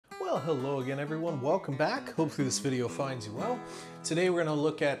Well, hello again everyone. Welcome back. Hopefully this video finds you well. Today we're going to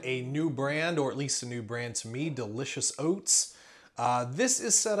look at a new brand, or at least a new brand to me, Delicious Oats. This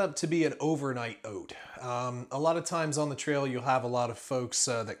is set up to be an overnight oat. A lot of times on the trail you'll have a lot of folks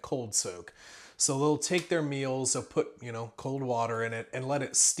that cold soak. So they'll take their meals, they'll put, cold water in it and let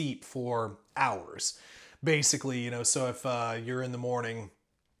it steep for hours. Basically, so if you're in the morning,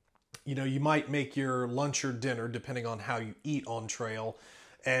 you might make your lunch or dinner, depending on how you eat on trail,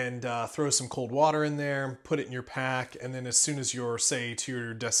 and throw some cold water in there, put it in your pack, and then as soon as you're, say, to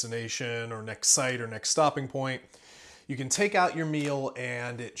your destination or next site or next stopping point, you can take out your meal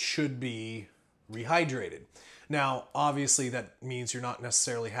and it should be rehydrated. Now, obviously that means you're not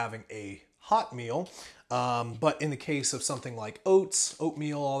necessarily having a hot meal, but in the case of something like oats,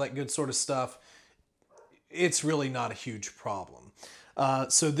 oatmeal, all that good sort of stuff, it's really not a huge problem.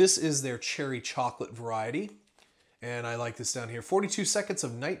 So this is their cherry chocolate variety. And I like this down here. 42 seconds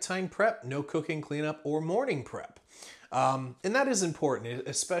of nighttime prep, no cooking, cleanup, or morning prep. And that is important,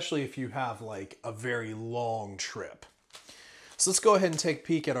 especially if you have like a very long trip. So let's go ahead and take a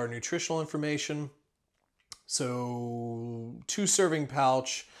peek at our nutritional information. So 2 serving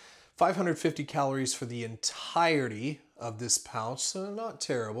pouch, 550 calories for the entirety of this pouch, so not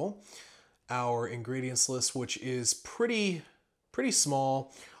terrible. Our ingredients list, which is pretty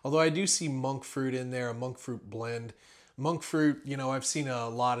small, although I do see monk fruit in there, a monk fruit blend. Monk fruit, I've seen a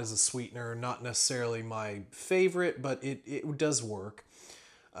lot as a sweetener, not necessarily my favorite, but it does work.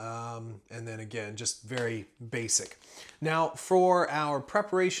 And then again, just very basic. Now for our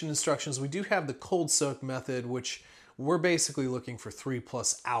preparation instructions, we do have the cold soak method, which we're basically looking for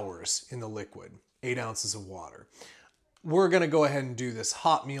 3+ hours in the liquid, 8 ounces of water. We're gonna go ahead and do this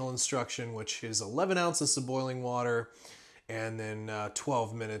hot meal instruction, which is 11 ounces of boiling water, and then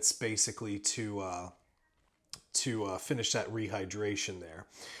 12 minutes basically to finish that rehydration there.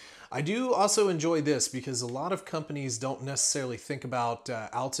 I do also enjoy this because a lot of companies don't necessarily think about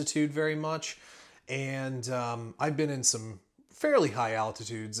altitude very much, and I've been in some fairly high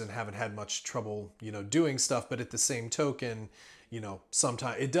altitudes and haven't had much trouble, doing stuff, but at the same token,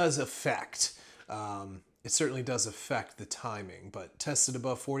 sometimes it does affect, it certainly does affect the timing, but tested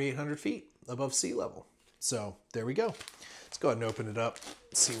above 4,800 feet above sea level. So there we go. Let's go ahead and open it up,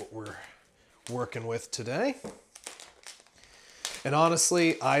 see what we're working with today. And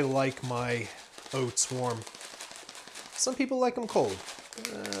honestly, I like my oats warm. Some people like them cold.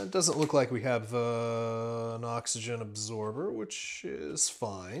 It doesn't look like we have an oxygen absorber, which is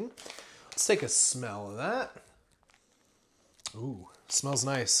fine. Let's take a smell of that. Ooh, smells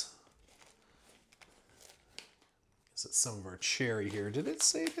nice. Is it some of our cherry here? Did it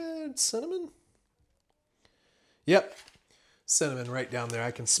say that cinnamon? Yep, cinnamon right down there. I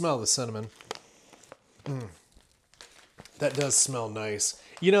can smell the cinnamon. That does smell nice.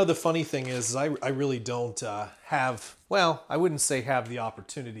 The funny thing is I really don't have, well, I wouldn't say have the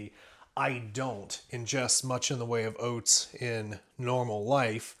opportunity. I don't ingest much in the way of oats in normal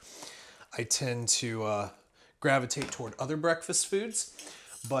life. I tend to gravitate toward other breakfast foods,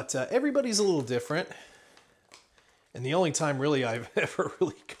 but everybody's a little different. And the only time really I've ever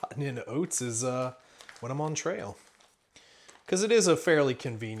really gotten into oats is when I'm on trail. Because it is a fairly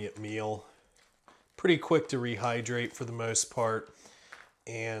convenient meal. Pretty quick to rehydrate for the most part.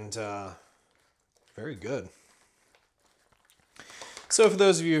 And very good. So for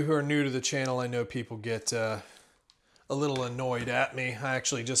those of you who are new to the channel, I know people get a little annoyed at me. I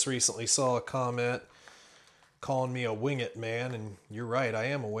actually just recently saw a comment calling me a wing it man, and you're right, I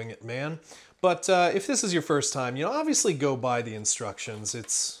am a wing it man. But if this is your first time, obviously go by the instructions.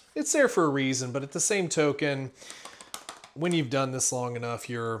 It's there for a reason, but at the same token, when you've done this long enough,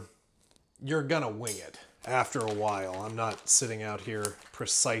 you're gonna wing it after a while. I'm not sitting out here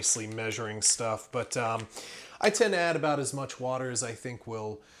precisely measuring stuff, but I tend to add about as much water as I think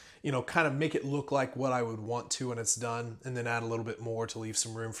will, kind of make it look like what I would want to when it's done, and then add a little bit more to leave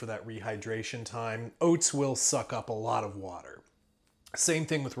some room for that rehydration time. Oats will suck up a lot of water. Same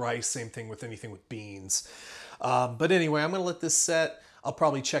thing with rice, same thing with anything with beans. But anyway, I'm gonna let this set. I'll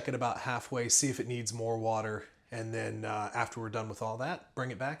probably check it about halfway, see if it needs more water, and then after we're done with all that,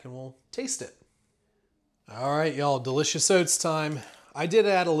 bring it back and we'll taste it. All right, y'all, delicious oats time. I did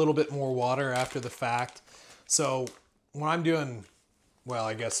add a little bit more water after the fact. So when I'm doing, well,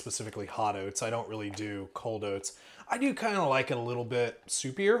 I guess specifically hot oats, I don't really do cold oats. I do kind of like it a little bit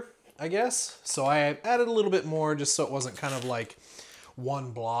soupier, I guess. So I added a little bit more just so it wasn't kind of like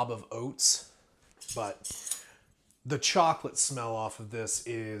one blob of oats. But the chocolate smell off of this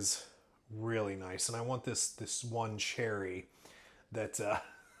is really nice. And I want this one cherry that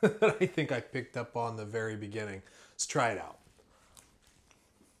that I think I picked up on the very beginning. Let's try it out.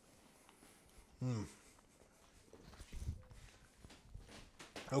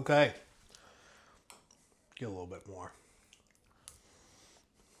 Okay. Get a little bit more.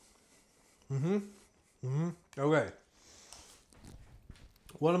 Okay.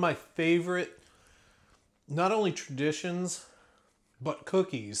 One of my favorite, not only traditions, but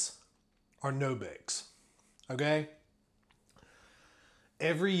cookies are no-bakes. Okay?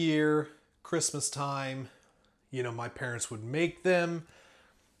 Every year, Christmas time, you know, my parents would make them.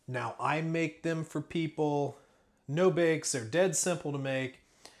 Now I make them for people. No-bakes, they're dead simple to make,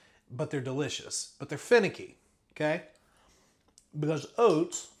 but they're delicious. But they're finicky, okay? Because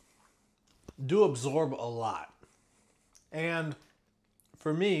oats do absorb a lot. And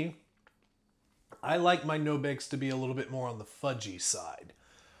for me, I like my no-bakes to be a little bit more on the fudgy side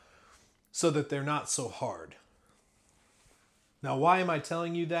so that they're not so hard. Now, why am I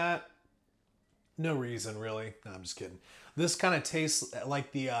telling you that? No reason, really. No, I'm just kidding. This kind of tastes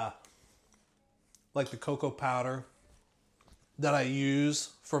like the cocoa powder that I use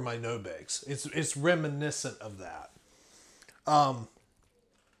for my no-bakes. It's reminiscent of that.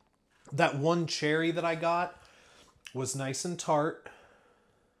 That one cherry that I got was nice and tart.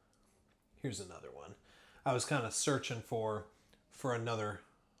 Here's another one. I was kind of searching for another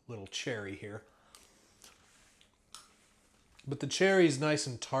little cherry here. But the cherry is nice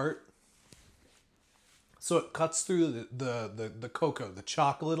and tart. So it cuts through the cocoa, the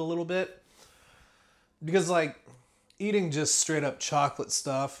chocolate a little bit. Because like eating just straight up chocolate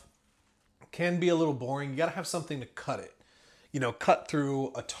stuff can be a little boring. You gotta have something to cut it. You know, cut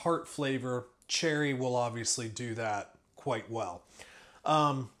through a tart flavor. Cherry will obviously do that quite well.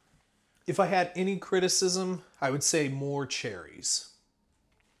 If I had any criticism, I would say more cherries.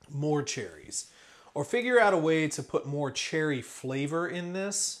 More cherries. Or figure out a way to put more cherry flavor in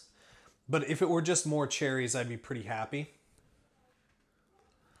this. But if it were just more cherries, I'd be pretty happy.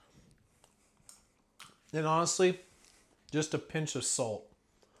 And honestly, just a pinch of salt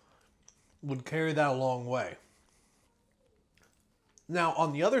would carry that a long way. Now,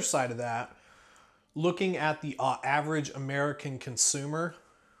 on the other side of that, looking at the average American consumer,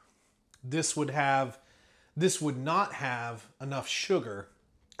 this would not have enough sugar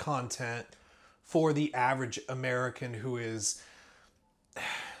content for the average American who is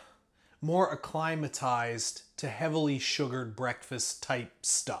more acclimatized to heavily sugared breakfast type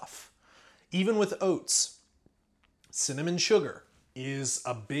stuff. Even with oats, cinnamon sugar is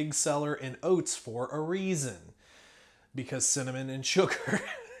a big seller in oats for a reason. Because cinnamon and sugar,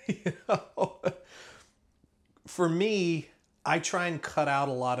 you know. For me, I try and cut out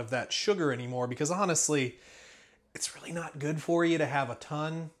a lot of that sugar anymore because honestly, it's really not good for you to have a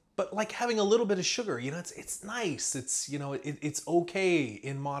ton. But like having a little bit of sugar, you know, it's nice. It's, you know, it's okay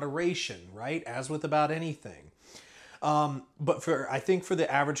in moderation, right? As with about anything. But I think for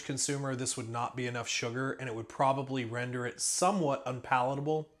the average consumer, this would not be enough sugar and it would probably render it somewhat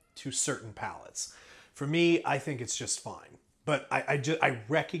unpalatable to certain palates. For me, I think it's just fine. But I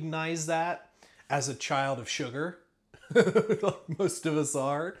recognize that as a child of sugar, like most of us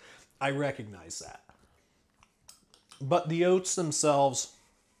are. I recognize that. But the oats themselves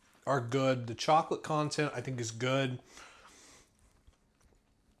are good. The chocolate content, I think, is good.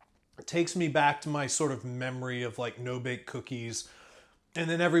 It takes me back to my sort of memory of like no-bake cookies. And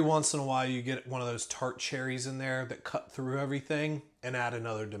then every once in a while you get one of those tart cherries in there that cut through everything and add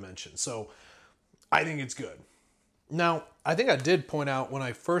another dimension. So I think it's good. Now, I think I did point out when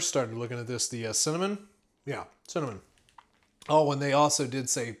I first started looking at this, the cinnamon. Yeah, cinnamon. Oh, and they also did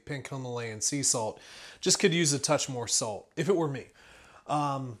say pink Himalayan sea salt. Just could use a touch more salt, if it were me.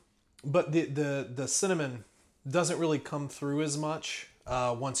 But the cinnamon doesn't really come through as much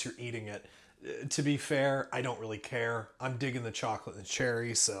once you're eating it. To be fair, I don't really care. I'm digging the chocolate and the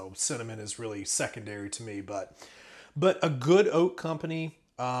cherry, so cinnamon is really secondary to me. But a good oat company,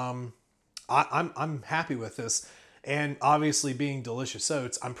 I'm happy with this. And obviously being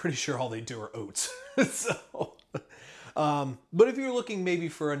Delicioats, I'm pretty sure all they do are oats. So, but if you're looking maybe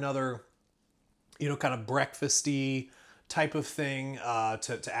for another, you know, kind of breakfasty type of thing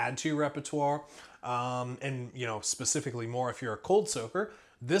to add to your repertoire, and, you know, specifically more if you're a cold soaker,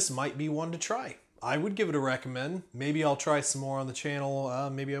 this might be one to try. I would give it a recommend. Maybe I'll try some more on the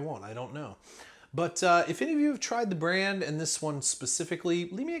channel. Maybe I won't. I don't know. But if any of you have tried the brand and this one specifically,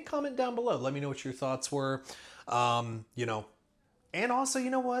 leave me a comment down below. Let me know what your thoughts were. You know, and also, you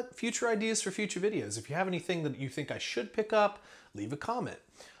know what? Future ideas for future videos. If you have anything that you think I should pick up, leave a comment.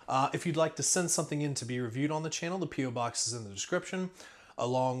 If you'd like to send something in to be reviewed on the channel, the P.O. box is in the description,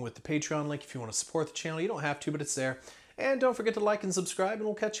 along with the Patreon link if you want to support the channel. You don't have to, but it's there. And don't forget to like and subscribe, and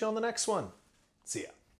we'll catch you on the next one. See ya.